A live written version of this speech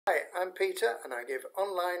Hi, I'm Peter and I give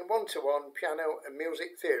online one-to-one piano and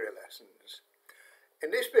music theory lessons. In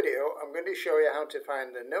this video I'm going to show you how to find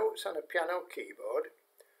the notes on a piano keyboard,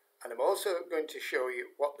 and I'm also going to show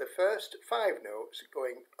you what the first 5 notes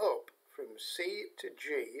going up from C to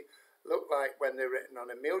G look like when they're written on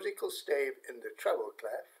a musical stave in the treble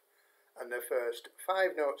clef, and the first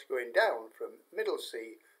 5 notes going down from middle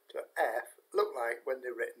C to F look like when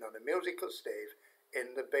they're written on a musical stave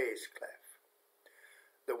in the bass clef.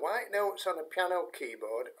 The white notes on a piano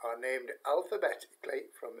keyboard are named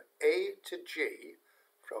alphabetically from A to G,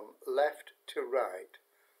 from left to right.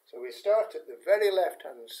 So we start at the very left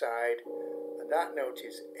hand side, and that note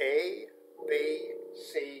is A, B,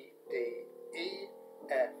 C, D, E,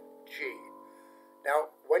 F, G.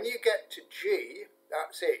 Now when you get to G,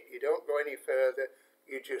 that's it, you don't go any further,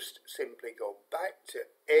 you just simply go back to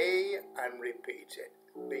A and repeat it.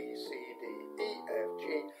 B, C, D, E, F, G,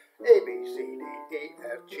 A, B, C, D, E,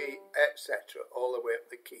 F, G, etc. all the way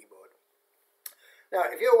up the keyboard. Now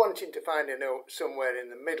if you're wanting to find a note somewhere in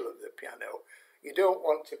the middle of the piano, you don't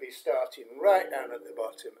want to be starting right down at the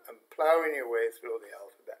bottom and ploughing your way through the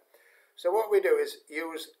alphabet. So what we do is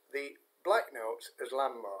use the black notes as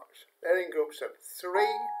landmarks. They're in groups of 3,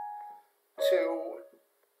 2,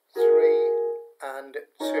 3 and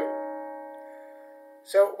 2.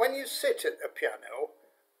 So when you sit at a piano,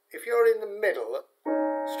 if you're in the middle,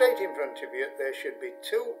 straight in front of you there should be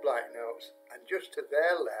 2 black notes, and just to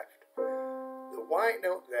their left, the white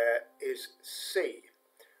note there is C.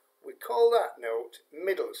 We call that note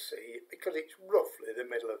middle C because it's roughly the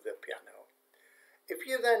middle of the piano. If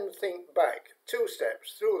you then think back 2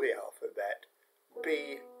 steps through the alphabet,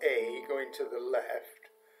 B, A, going to the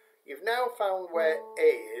left, you've now found where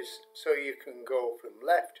A is, so you can go from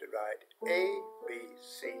left to right, A, B,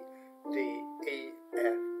 C, D, E,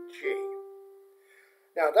 F, G.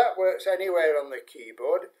 Now that works anywhere on the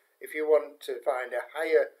keyboard. If you want to find a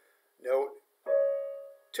higher note,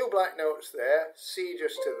 2 black notes there, C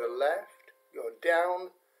just to the left, go down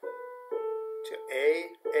to A,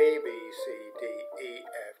 B, C, D, E,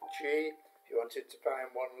 F, G. If you wanted to find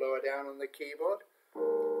one lower down on the keyboard,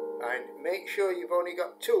 and make sure you've only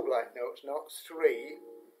got 2 black notes, not 3,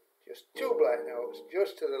 just 2 black notes.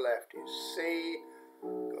 Just to the left is C,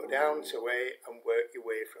 go down to A and work your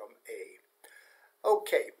way from A.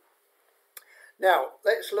 Okay, now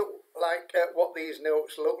let's look at what these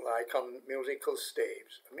notes look like on musical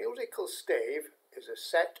staves. A musical stave is a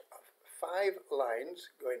set of 5 lines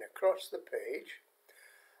going across the page,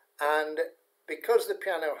 and because the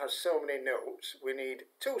piano has so many notes, we need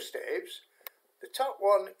 2 staves. The top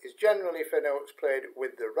one is generally for notes played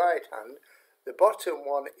with the right hand. The bottom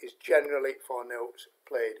one is generally for notes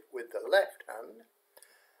played with the left hand.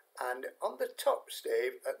 And on the top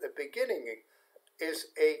stave at the beginning is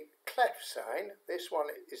a clef sign. This one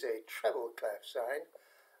is a treble clef sign.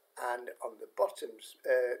 And on the bottom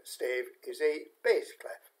stave is a bass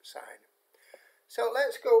clef sign. So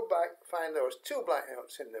let's go back, find those 2 black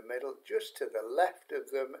notes in the middle. Just to the left of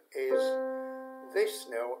them is this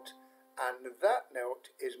note, and that note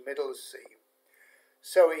is middle C.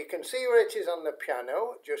 So you can see where it is on the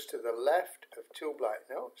piano, just to the left of 2 black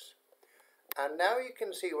notes. And now you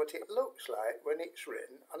can see what it looks like when it's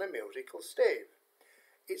written on a musical stave.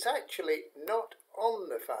 It's actually not on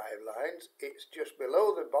the 5 lines, it's just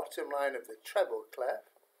below the bottom line of the treble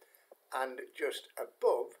clef and just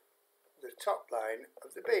above the top line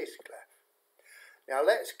of the bass clef. Now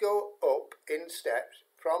let's go up in steps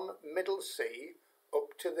from middle C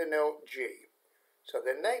up to the note G. So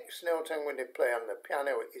the next note I'm going to play on the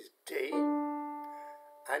piano is D,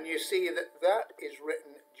 and you see that that is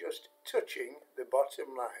written just touching the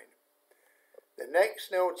bottom line. The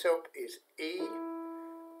next note up is E,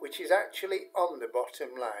 which is actually on the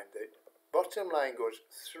bottom line. The bottom line goes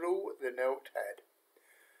through the note head.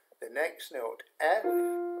 The next note, F,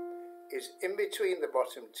 is in between the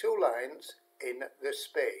bottom 2 lines in the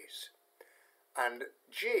space. And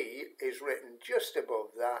G is written just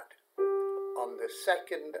above that on the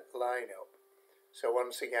second line up. So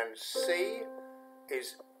once again, C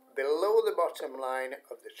is below the bottom line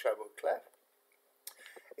of the treble clef.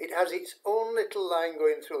 It has its own little line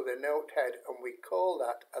going through the note head, and we call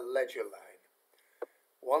that a ledger line.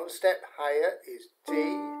 1 step higher is D,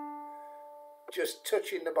 just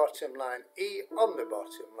touching the bottom line, E on the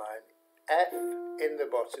bottom line, F in the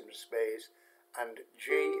bottom space, and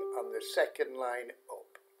G on the second line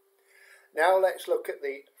up. Now let's look at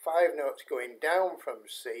the 5 notes going down from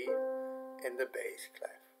C in the bass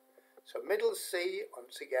clef. So middle C,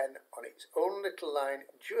 once again, on its own little line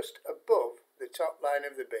just above the top line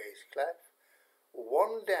of the bass clef.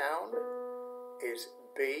 1 down is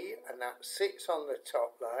B, and that sits on the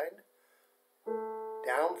top line.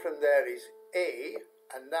 Down from there is A,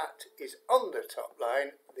 and that is on the top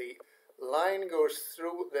line. The line goes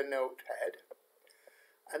through the note head.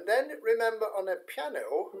 And then remember, on a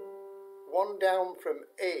piano, one down from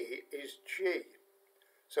A is G.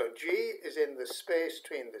 So G is in the space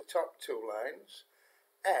between the top two lines.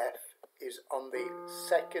 F is on the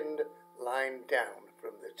second line down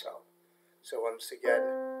from the top. So once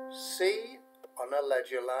again, C on a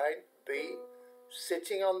ledger line, B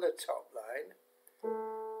sitting on the top line,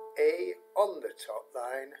 A on the top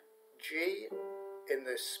line, G in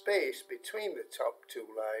the space between the top two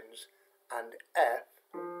lines, and F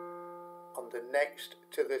on the next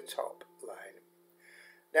to the top line.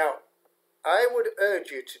 Now, I would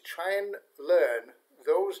urge you to try and learn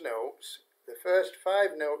those notes, the first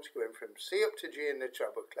 5 notes going from C up to G in the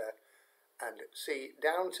treble clef and C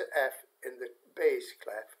down to F in the bass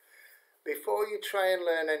clef, before you try and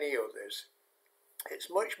learn any others. It's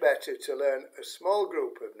much better to learn a small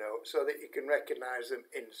group of notes so that you can recognise them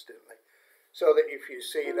instantly. So that if you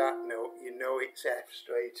see that note, you know it's F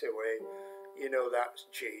straight away, you know that's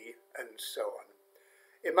G, and so on.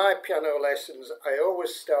 In my piano lessons, I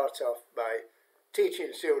always start off by teaching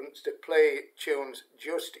students to play tunes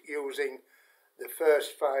just using the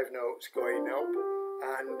first 5 notes going up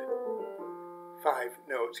and 5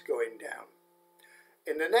 notes going down.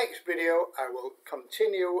 In the next video, I will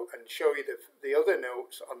continue and show you the other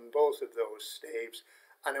notes on both of those staves,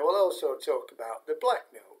 and I will also talk about the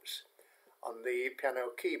black notes on the piano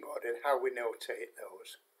keyboard and how we notate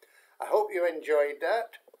those. I hope you enjoyed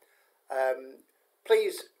that.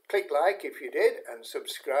 Please click like if you did and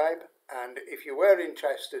subscribe, and if you were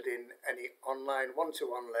interested in any online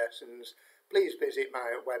one-to-one lessons, please visit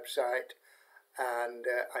my website, and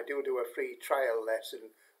I do a free trial lesson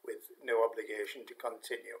with no obligation to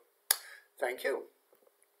continue. Thank you.